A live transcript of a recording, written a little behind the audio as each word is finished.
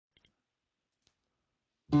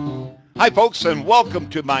Hi, folks, and welcome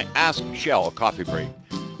to my Ask Shell coffee break.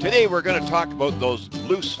 Today, we're going to talk about those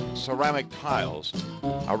loose ceramic tiles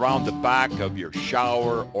around the back of your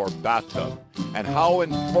shower or bathtub and how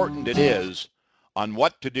important it is on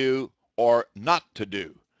what to do or not to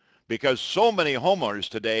do, because so many homeowners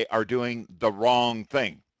today are doing the wrong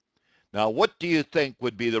thing. Now, what do you think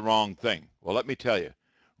would be the wrong thing? Well, let me tell you,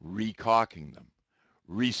 recaulking them,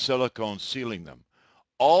 re-silicone sealing them.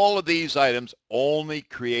 All of these items only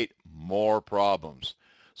create more problems.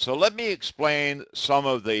 So let me explain some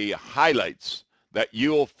of the highlights that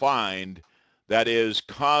you'll find that is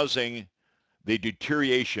causing the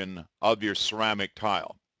deterioration of your ceramic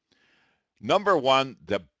tile. Number one,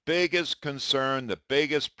 the biggest concern, the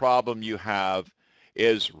biggest problem you have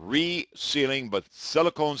is resealing with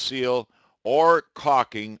silicone seal or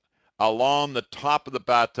caulking along the top of the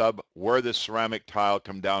bathtub where the ceramic tile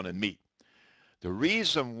come down and meet. The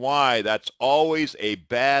reason why that's always a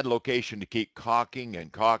bad location to keep caulking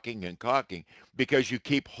and caulking and caulking, because you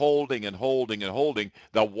keep holding and holding and holding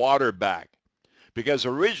the water back. Because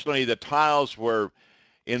originally the tiles were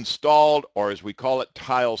installed, or as we call it,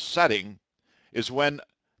 tile setting, is when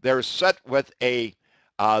they're set with a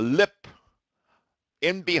lip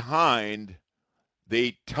in behind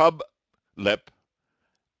the tub lip,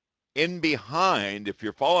 in behind, if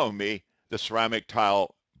you're following me, the ceramic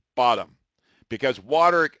tile bottom, because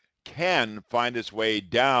water can find its way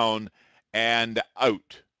down and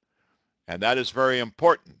out. And that is very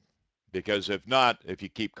important, because if not, if you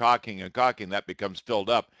keep caulking and caulking, that becomes filled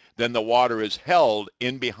up, then the water is held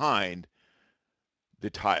in behind the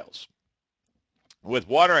tiles. With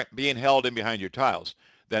water being held in behind your tiles,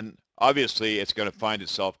 then obviously it's going to find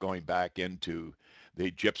itself going back into the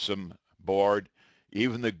gypsum board,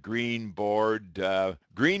 even the green board.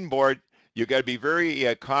 Green board, you got to be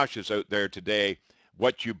very cautious out there today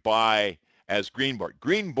what you buy as green board.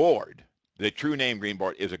 Green board, the true name green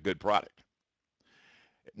board, is a good product.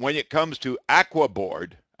 When it comes to aqua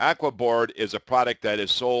board is a product that is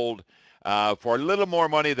sold for a little more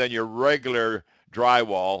money than your regular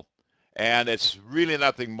drywall, and it's really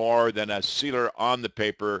nothing more than a sealer on the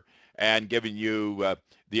paper and giving you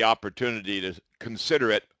the opportunity to consider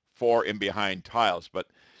it for in behind tiles. But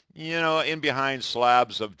you know, in behind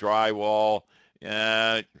slabs of drywall,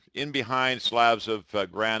 in behind slabs of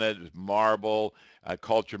granite, marble,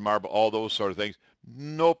 cultured marble, all those sort of things,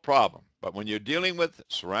 no problem. But when you're dealing with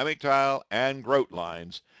ceramic tile and grout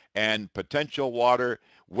lines and potential water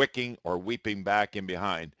wicking or weeping back in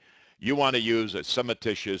behind, you want to use a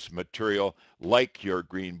cementitious material like your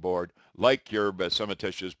green board, like your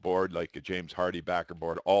cementitious board, like a James Hardie backer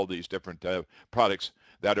board, all these different products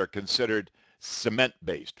that are considered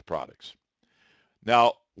cement-based products.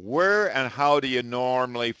 Now, where and how do you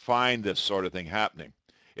normally find this sort of thing happening?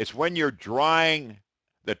 It's when you're drying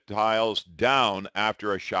the tiles down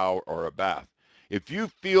after a shower or a bath. If you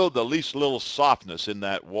feel the least little softness in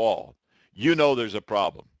that wall, you know there's a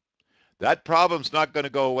problem. That problem's not going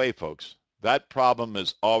to go away, folks. That problem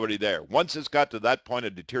is already there. Once it's got to that point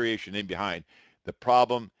of deterioration in behind, the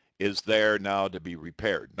problem is there now to be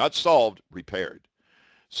repaired. Not solved, repaired.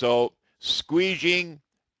 So squeegeeing,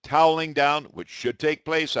 toweling down, which should take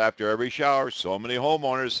place after every shower. So many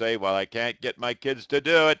homeowners say, well, I can't get my kids to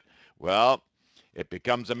do it. Well, it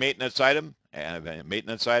becomes a maintenance item, and a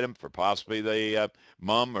maintenance item for possibly the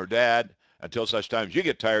mom or dad until such times you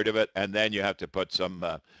get tired of it, and then you have to put some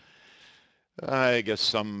I guess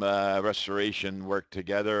some restoration work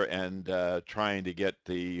together, and trying to get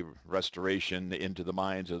the restoration into the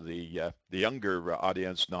minds of the younger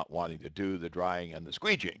audience, not wanting to do the drying and the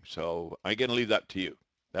squeegeeing. So I'm going to leave that to you.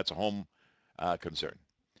 That's a home concern.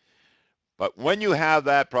 But when you have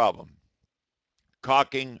that problem,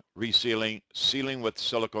 caulking, resealing, sealing with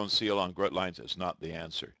silicone seal on grout lines is not the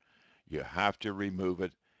answer. You have to remove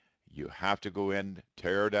it. You have to go in,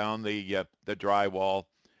 tear down the drywall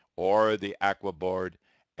or the aqua board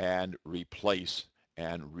and replace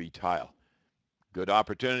and retile. Good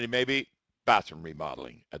opportunity maybe, bathroom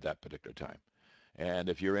remodeling at that particular time. And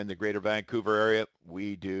if you're in the greater Vancouver area,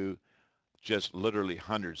 we do just literally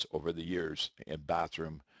hundreds over the years in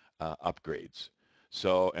bathroom upgrades.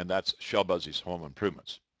 So, and that's Shell Busey's Home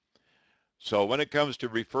Improvements. So when it comes to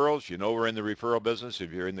referrals, you know we're in the referral business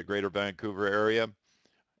if you're in the greater Vancouver area.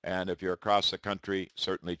 And if you're across the country,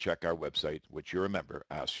 certainly check our website, which you remember,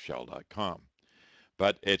 askshell.com.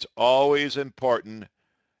 But it's always important,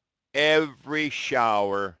 every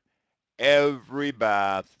shower, every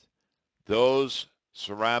bath, those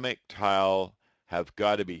ceramic tile have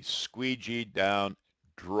got to be squeegeed down,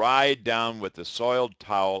 dried down with the soiled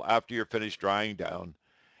towel after you're finished drying down,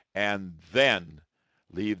 and then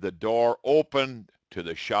leave the door open to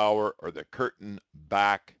the shower or the curtain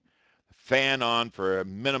back, fan on for a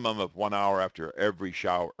minimum of 1 hour after every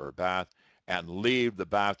shower or bath, and leave the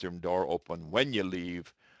bathroom door open when you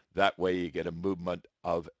leave. That way you get a movement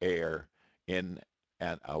of air in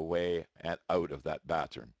and away and out of that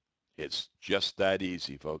bathroom. It's just that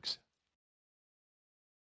easy, folks.